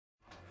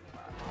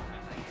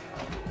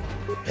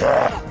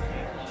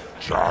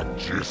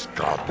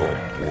Chachiskaton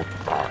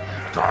puta,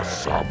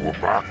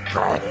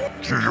 kasabubaka,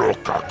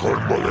 chioka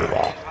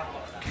kolmolera.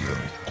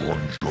 Quien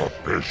conjo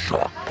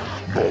peshak,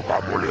 nova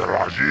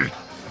moleraji.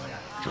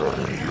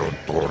 Chorion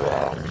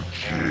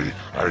toranchi,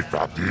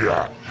 aitatia.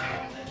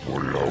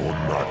 Pula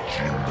una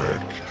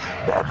chinek,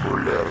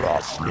 bamulera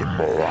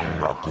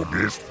slimoanga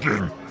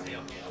kubiskin.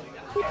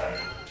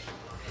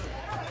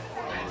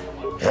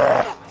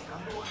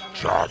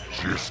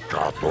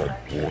 Chachiskaton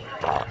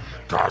puta,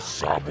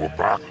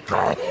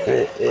 kasabubaka,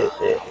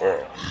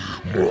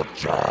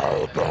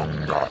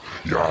 mochaodonga,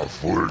 ya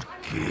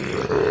fulki.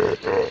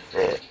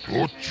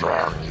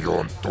 Tuchang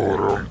yon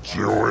turun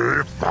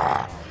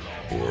chiwita,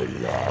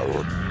 pula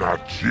una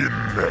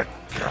chinek,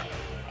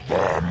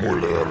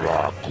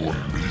 bamulera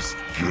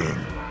kumbiskin,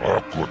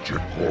 aku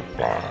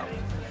chikopa.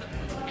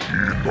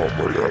 Chino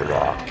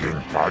mulera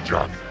king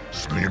pajak,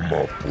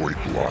 slimo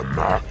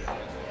puituana.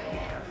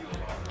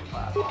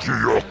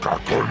 Chioka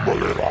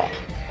kolmolera,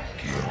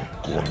 quien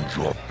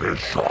conjo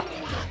peshak,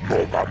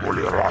 nova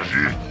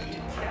moleraji.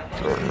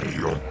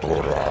 Chorion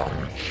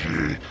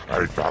toranchi,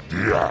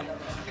 aitatia.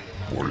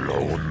 Pula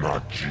una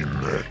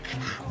chinek,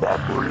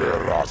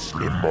 bamulera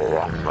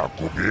slimoanga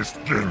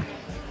kubiskin.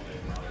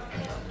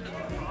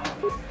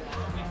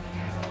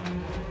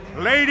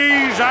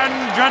 Ladies and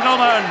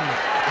gentlemen,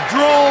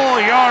 draw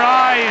your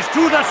eyes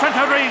to the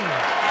center ring.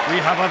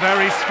 We have a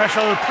very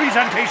special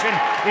presentation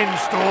in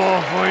store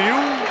for you.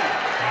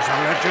 He's a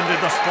legend in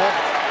the sport,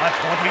 a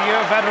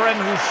 20-year veteran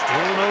who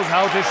still knows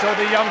how to show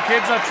the young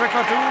kids a trick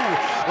or two.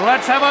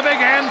 Let's have a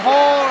big hand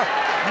for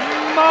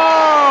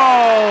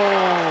Mo!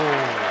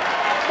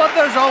 But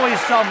there's always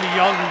some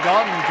young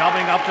gun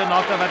coming up to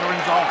knock the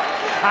veterans off.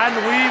 And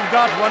we've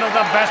got one of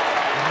the best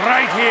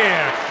right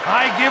here.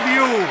 I give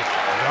you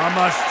the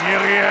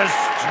Mysterious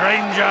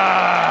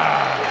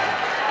Stranger.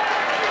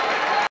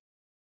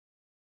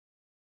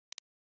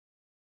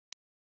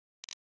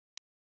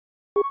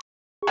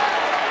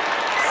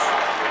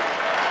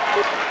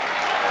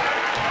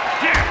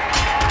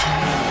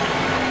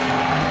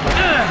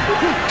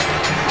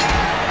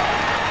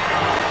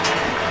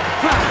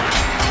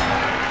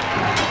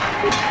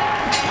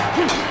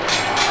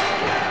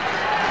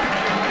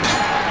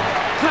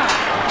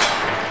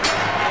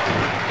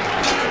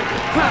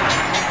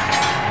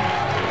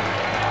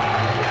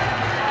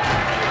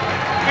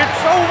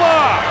 It's over!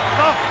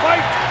 The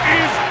fight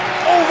is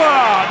over!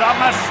 The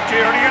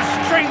Mysterious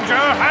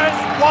Stranger has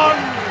won!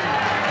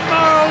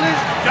 Marl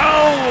is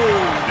down,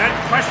 and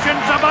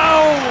questions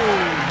abound!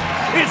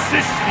 Is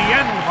this the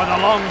end for the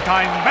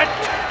long-time vet?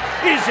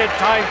 Is it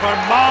time for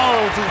Marl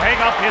to hang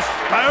up his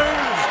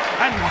spurs?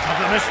 And what of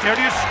the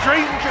Mysterious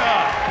Stranger?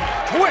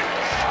 Twitch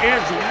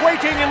is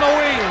waiting in the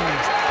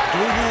wings!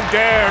 Do you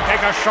dare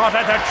take a shot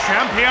at the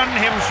champion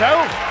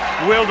himself?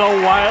 Will the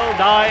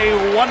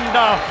wild-eye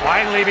wonder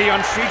finally be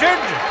unseated?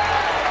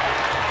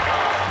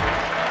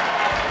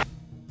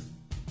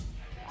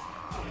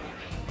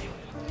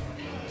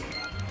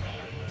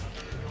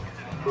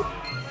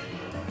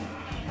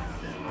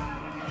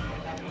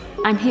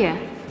 I'm here.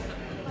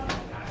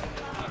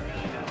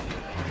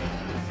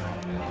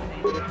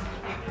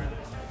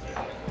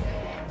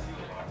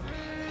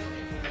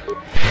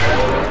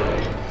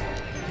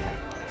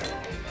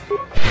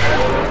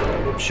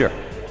 Sure.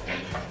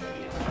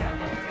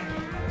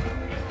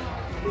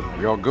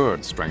 You're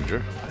good,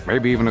 stranger.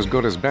 Maybe even as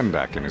good as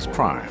Bendak in his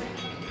prime.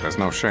 There's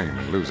no shame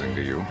in losing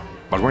to you.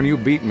 But when you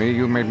beat me,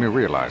 you made me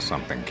realize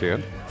something,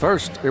 kid.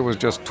 First, it was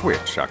just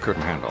Twitch I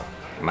couldn't handle.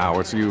 Now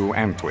it's you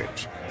and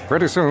Twitch.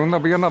 Pretty soon,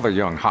 there'll be another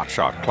young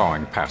hotshot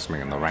clawing past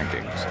me in the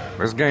rankings.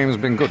 This game's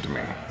been good to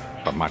me,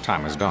 but my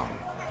time is done.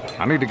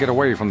 I need to get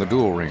away from the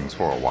duel rings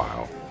for a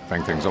while.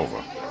 Think things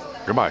over.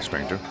 Goodbye,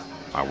 stranger.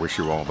 I wish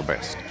you all the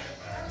best.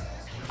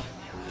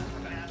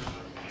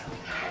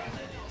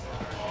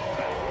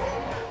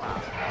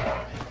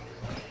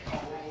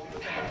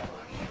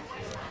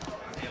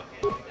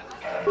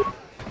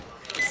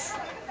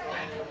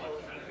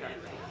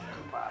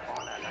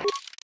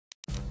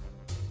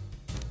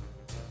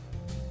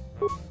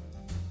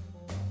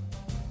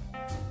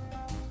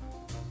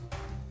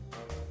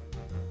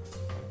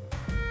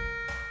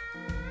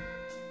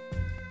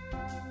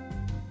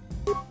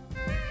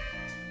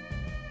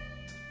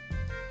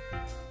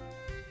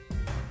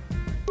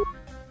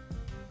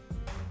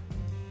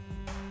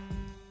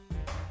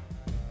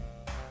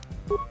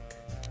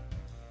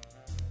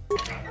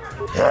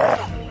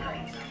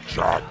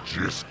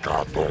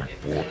 Chachiskaton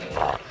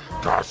puta,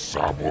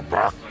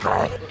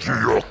 kasabubaka,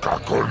 chioka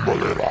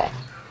kolmolera.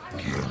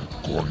 Quien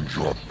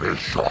conjo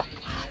peshak,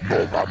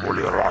 nova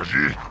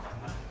moleraji.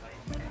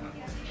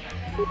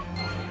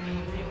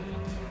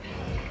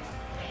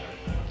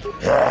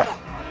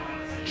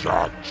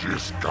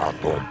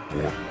 Chachiskaton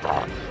puta,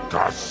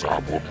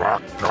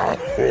 kasabubaka,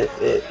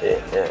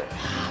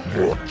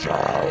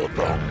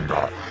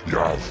 mochaodonga,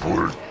 ya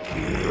fulki.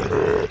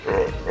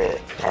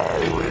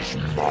 Taois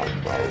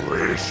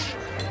manaris,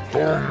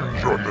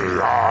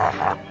 tonjonea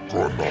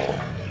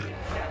hakonong,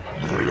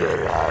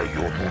 mulera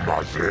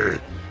yonumaze,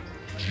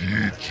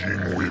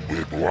 Teaching we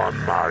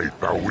bedwana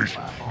itawish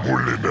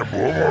muline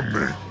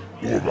bomone.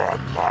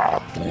 Ubana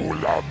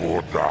tula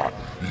boda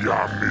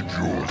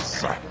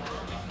yamijusa.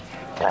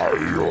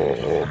 Ayo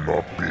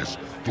honopis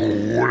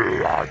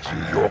tuula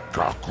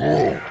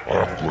jiyokako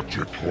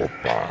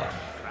akuchikopa.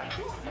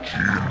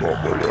 Chino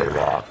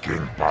molera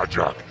king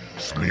pajak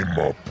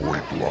slimo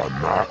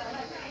puituana.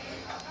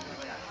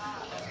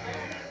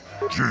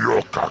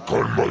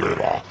 Jiyokakol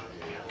molera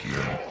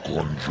king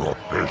konjo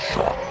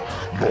pesha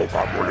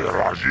nova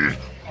moleraji.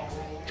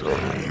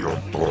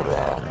 Jerion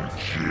torang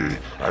chi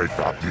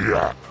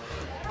aitapia.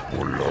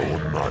 Ula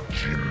una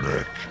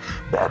jinek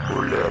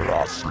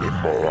bamulera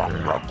slimo ang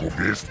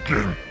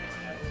nakubiskin.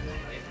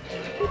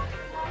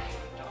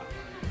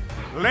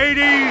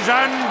 Ladies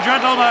and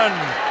gentlemen,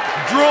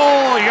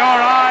 draw your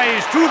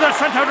eyes to the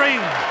center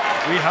ring.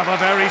 We have a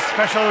very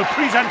special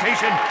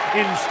presentation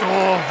in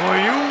store for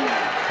you.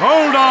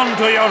 Hold on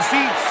to your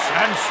seats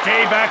and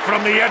stay back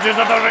from the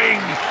edges of the ring.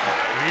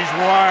 He's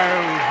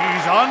wild,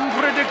 he's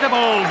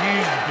unpredictable,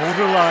 he's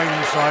borderline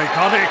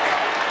psychotic.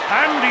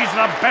 And he's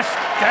the best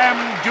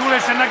damn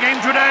duelist in the game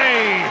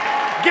today.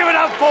 Give it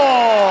up for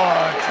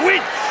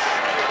Twitch.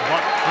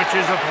 But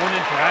Twitch's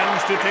opponent plans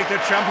to take the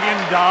champion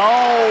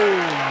down.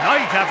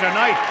 Night after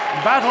night,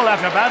 battle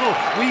after battle,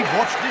 we've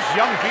watched this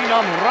young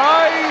phenom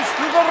rise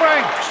through the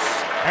ranks.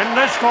 In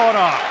this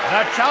corner,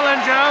 the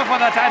challenger for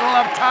the title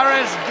of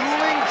Tara's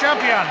dueling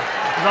champion,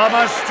 the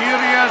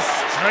mysterious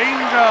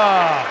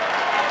stranger.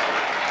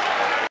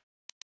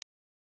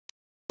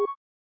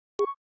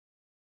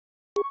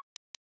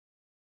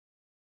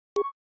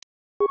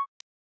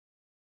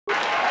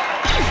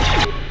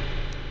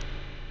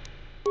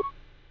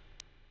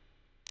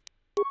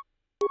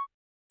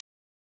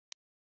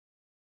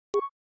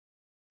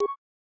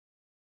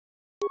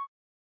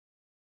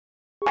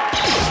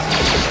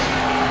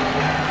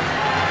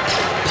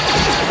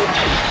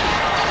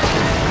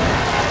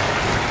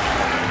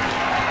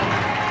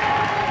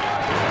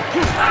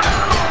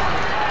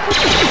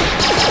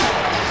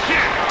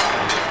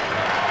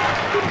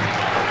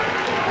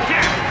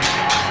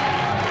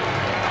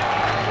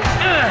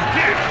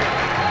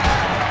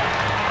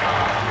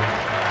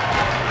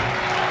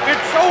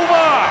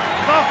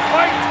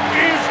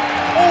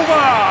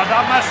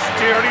 The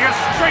mysterious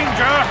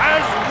stranger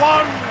has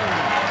won!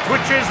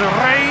 Twitch's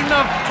reign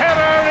of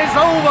terror is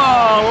over,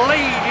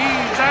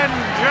 ladies and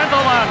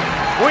gentlemen!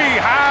 We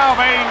have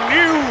a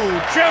new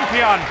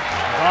champion,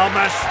 the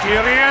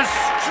mysterious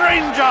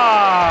stranger!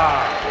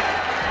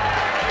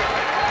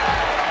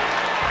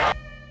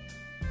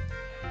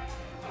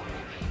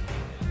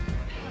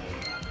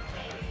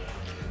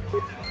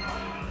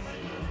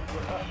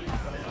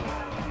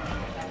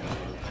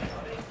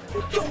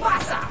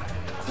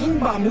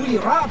 Inba muli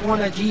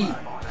radwanaji,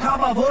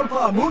 kaba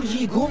volpa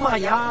mulji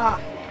gumaya.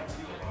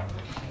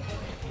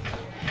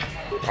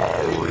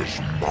 Paris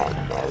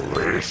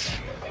manaris,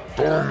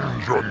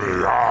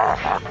 tonjonea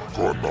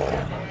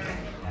hakonon.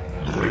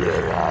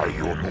 Mulera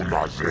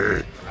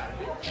yonunaze,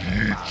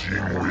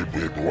 teaching we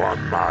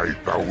bedwana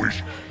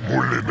itawish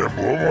muline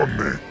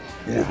bomone.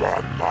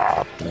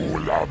 Ubana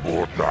tula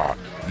boda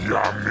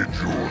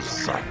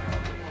yamijusa.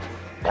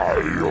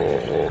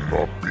 Ayo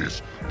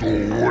honopis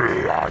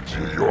tuula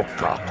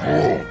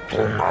jiyokako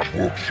tonga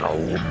buksha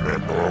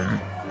umenon.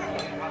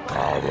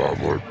 Kava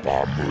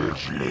volpa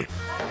mulsli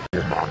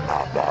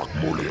umanabak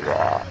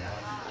mulira.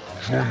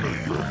 Juni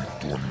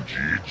yuntun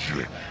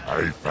jiji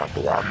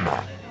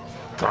aifadwana.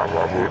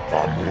 Kava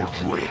volpa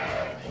mulsli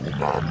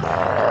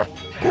umana.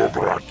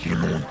 Dobra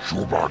kinun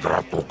chuba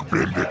gratok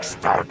bendek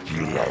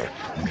starkile.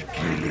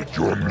 Wikile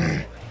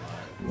Johnny.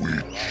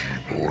 Wichi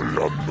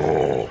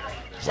dolano.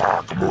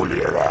 Zak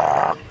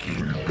mulira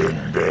kin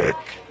bendek.